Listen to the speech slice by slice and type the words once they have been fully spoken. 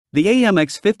The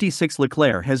AMX-56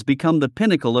 Leclerc has become the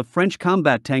pinnacle of French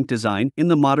combat tank design in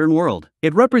the modern world.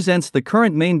 It represents the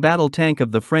current main battle tank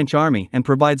of the French army and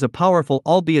provides a powerful,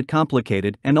 albeit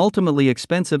complicated, and ultimately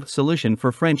expensive solution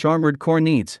for French armored corps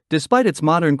needs. Despite its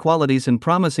modern qualities and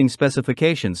promising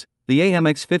specifications, the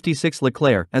AMX-56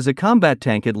 Leclerc, as a combat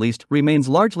tank at least, remains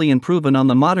largely unproven on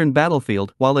the modern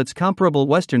battlefield, while its comparable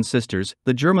Western sisters,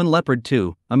 the German Leopard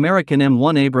 2, American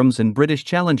M1 Abrams and British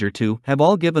Challenger 2, have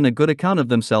all given a good account of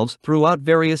themselves throughout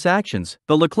various actions.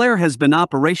 The Leclerc has been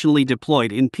operationally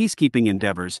deployed in peacekeeping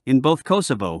endeavors in both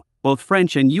Kosovo, both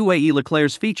French and UAE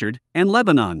Leclercs featured, and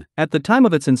Lebanon. At the time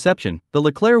of its inception, the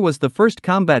Leclerc was the first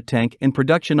combat tank in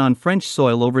production on French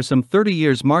soil over some 30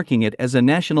 years, marking it as a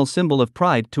national symbol of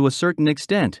pride to a certain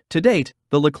extent. To date,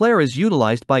 the Leclerc is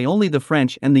utilized by only the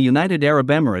French and the United Arab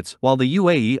Emirates, while the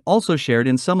UAE also shared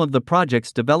in some of the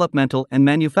project's developmental and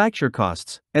manufacture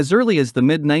costs. As early as the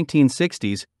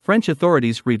mid-1960s, French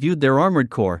authorities reviewed their armored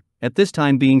corps, at this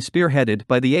time being spearheaded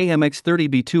by the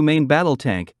AMX-30B2 main battle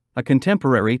tank, a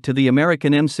contemporary to the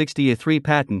American M60A3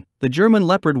 Patton, the German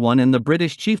Leopard 1 and the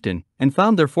British Chieftain, and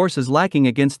found their forces lacking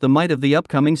against the might of the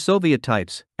upcoming Soviet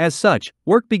types. As such,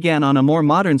 work began on a more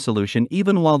modern solution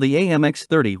even while the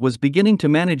AMX-30 was beginning to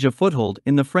manage a foothold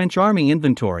in the French army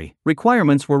inventory.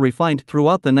 Requirements were refined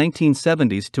throughout the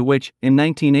 1970s, to which, in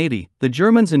 1980, the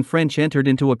Germans and French entered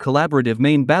into a collaborative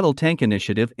main battle tank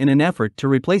initiative in an effort to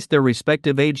replace their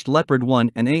respective aged Leopard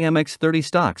 1 and AMX-30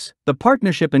 stocks. The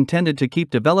partnership intended to keep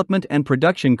development and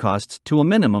production costs to a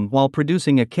minimum while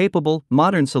producing a capable,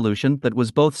 modern solution that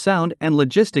was both sound and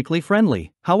logistically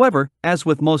friendly. However, as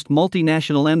with most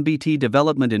multinational MBT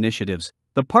development initiatives,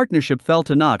 the partnership fell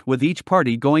to naught, with each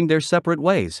party going their separate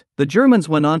ways. The Germans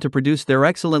went on to produce their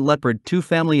excellent Leopard 2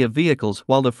 family of vehicles,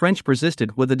 while the French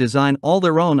persisted with a design all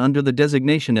their own under the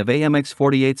designation of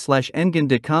AMX-48/Engin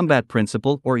de Combat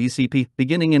Principle, or ECP,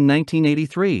 beginning in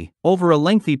 1983. Over a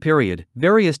lengthy period,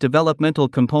 various developmental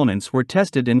components were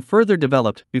tested and further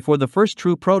developed before the first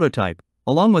true prototype,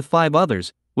 along with 5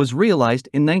 others, was realized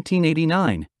in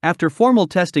 1989. After formal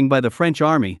testing by the French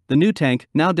Army, the new tank,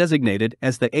 now designated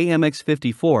as the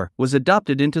AMX-54, was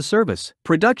adopted into service.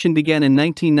 Production began in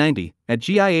 1990 at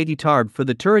GI-80 Tarbes for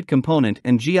the turret component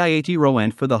and GI-80 Rouen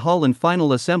for the hull and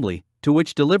final assembly, to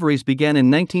which deliveries began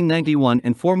in 1991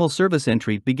 and formal service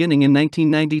entry beginning in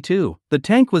 1992. The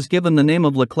tank was given the name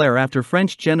of Leclerc after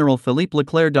French General Philippe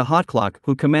Leclerc de Hautecloque,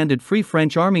 who commanded Free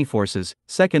French Army Forces,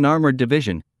 2nd Armored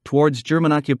Division, towards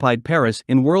German-occupied Paris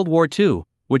in World War II,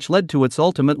 which led to its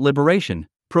ultimate liberation.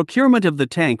 Procurement of the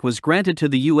tank was granted to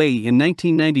the UAE in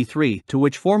 1993, to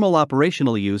which formal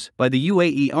operational use by the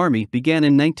UAE Army began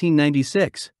in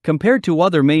 1996. Compared to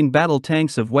other main battle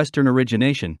tanks of Western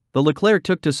origination, the Leclerc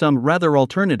took to some rather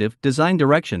alternative design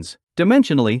directions.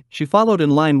 Dimensionally, she followed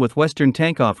in line with Western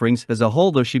tank offerings as a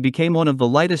whole, though she became one of the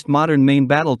lightest modern main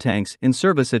battle tanks in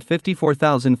service at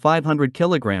 54,500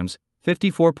 kilograms,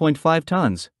 54.5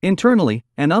 tons. Internally,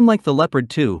 and unlike the Leopard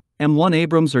 2, M1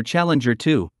 Abrams or Challenger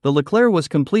 2, the Leclerc was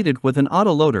completed with an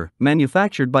autoloader,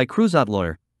 manufactured by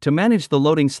Cruisautloader, to manage the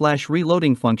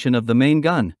loading/reloading function of the main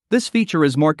gun. This feature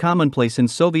is more commonplace in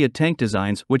Soviet tank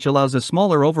designs, which allows a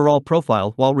smaller overall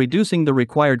profile while reducing the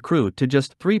required crew to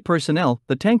just 3 personnel: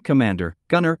 the tank commander,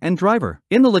 gunner, and driver.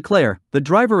 In the Leclerc, the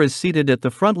driver is seated at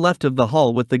the front left of the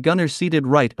hull, with the gunner seated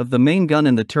right of the main gun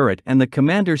in the turret and the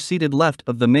commander seated left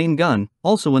of the main gun,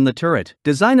 also in the turret.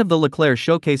 Design of the Leclerc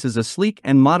showcases a sleek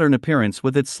and modern appearance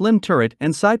with its slim turret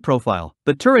and side profile.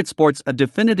 The turret sports a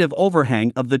definitive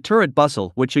overhang of the turret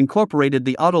bustle, which incorporated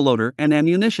the autoloader and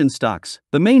ammunition stocks.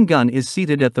 The main gun is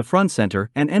seated at the front center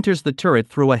and enters the turret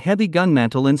through a heavy gun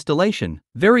mantle installation.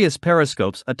 Various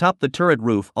periscopes atop the turret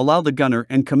roof allow the gunner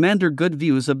and commander good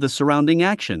views of the surrounding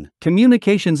action.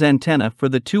 Communications antenna for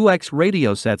the 2X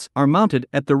radio sets are mounted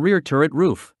at the rear turret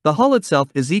roof. The hull itself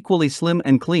is equally slim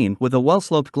and clean, with a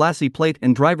well-sloped glassy plate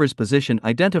and driver's position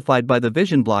identified by the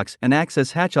vision blocks and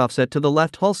access hatch offset to the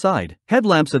left hull side.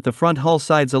 Headlamps at the front hull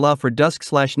sides allow for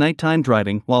dusk/nighttime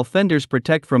driving, while fenders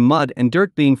protect from mud and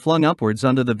dirt being flung upwards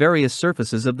onto the various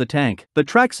surfaces of the tank. The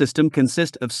track system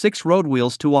consists of 6 road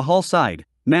wheels to a hull side,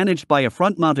 managed by a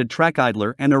front-mounted track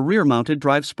idler and a rear-mounted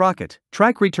drive sprocket.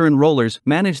 Track return rollers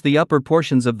manage the upper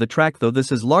portions of the track, though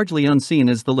this is largely unseen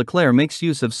as the Leclerc makes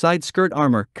use of side skirt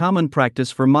armor, common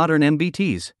practice for modern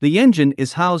MBTs. The engine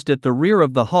is housed at the rear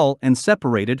of the hull and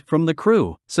separated from the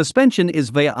crew. Suspension is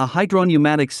via a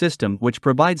hydropneumatic system, which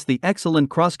provides the excellent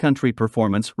cross-country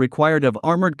performance required of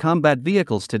armored combat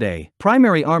vehicles today.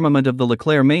 Primary armament of the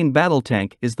Leclerc main battle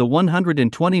tank is the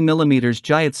 120mm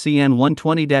Giat CN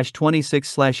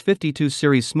 120-26/52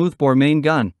 series smoothbore main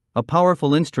gun, a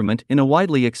powerful instrument in a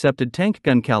widely accepted tank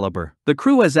gun caliber. The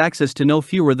crew has access to no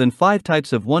fewer than 5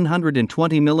 types of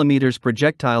 120mm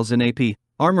projectiles in AP,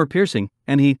 armor-piercing,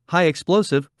 and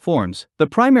high-explosive forms. The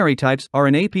primary types are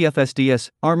an APFSDS,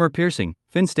 armor-piercing,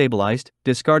 fin-stabilized,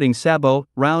 discarding sabot,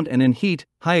 round, and in heat,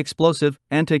 high-explosive,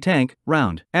 anti-tank,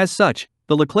 round. As such,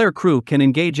 the Leclerc crew can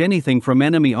engage anything from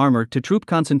enemy armor to troop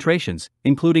concentrations,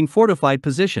 including fortified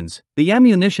positions. The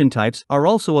ammunition types are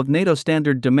also of NATO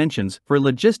standard dimensions for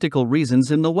logistical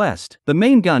reasons in the West. The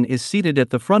main gun is seated at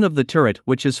the front of the turret,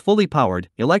 which is fully powered,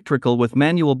 electrical with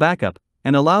manual backup,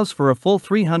 and allows for a full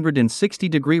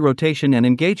 360-degree rotation and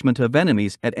engagement of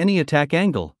enemies at any attack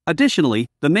angle. Additionally,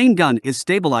 the main gun is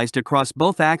stabilized across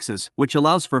both axes, which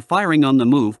allows for firing on the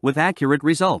move with accurate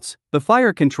results. The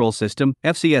fire control system,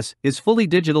 FCS, is fully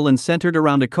digital and centered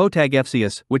around a COTAG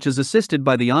FCS, which is assisted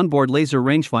by the onboard laser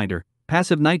rangefinder,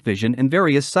 passive night vision, and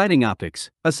various sighting optics.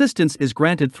 Assistance is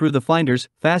granted through the finder's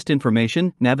fast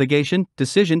information, navigation,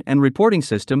 decision, and reporting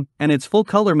system, and its full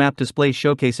color map display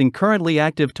showcasing currently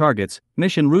active targets,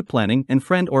 mission route planning, and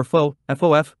friend or foe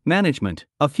 (FOF) management.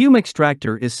 A fume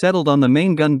extractor is settled on the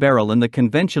main gun barrel in the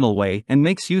conventional way and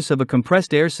makes use of a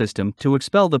compressed air system to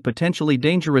expel the potentially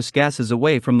dangerous gases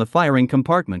away from the firing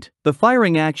compartment. The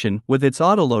firing action, with its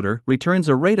autoloader, returns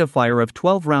a rate of fire of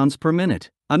 12 rounds per minute.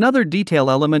 Another detail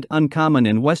element uncommon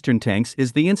in Western tanks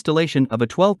is the installation of a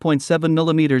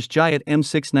 12.7mm Giant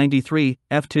M693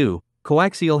 F2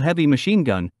 coaxial heavy machine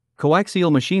gun.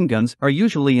 Coaxial machine guns are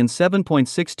usually in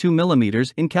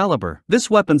 7.62mm in caliber. This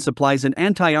weapon supplies an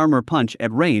anti-armor punch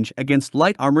at range against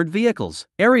light armored vehicles.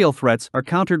 Aerial threats are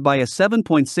countered by a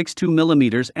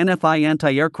 7.62mm NFI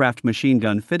anti-aircraft machine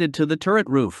gun fitted to the turret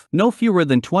roof. No fewer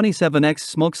than 27x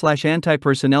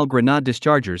smoke/anti-personnel grenade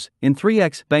dischargers, in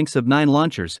 3x banks of 9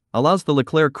 launchers, allows the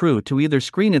Leclerc crew to either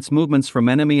screen its movements from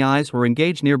enemy eyes or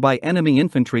engage nearby enemy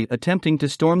infantry attempting to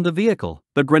storm the vehicle.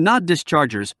 The grenade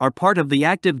dischargers are part of the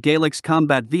active Galix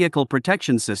Combat Vehicle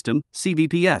Protection System,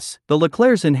 CVPS. The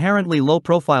Leclerc's inherently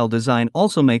low-profile design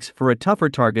also makes for a tougher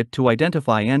target to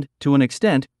identify and, to an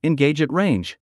extent, engage at range.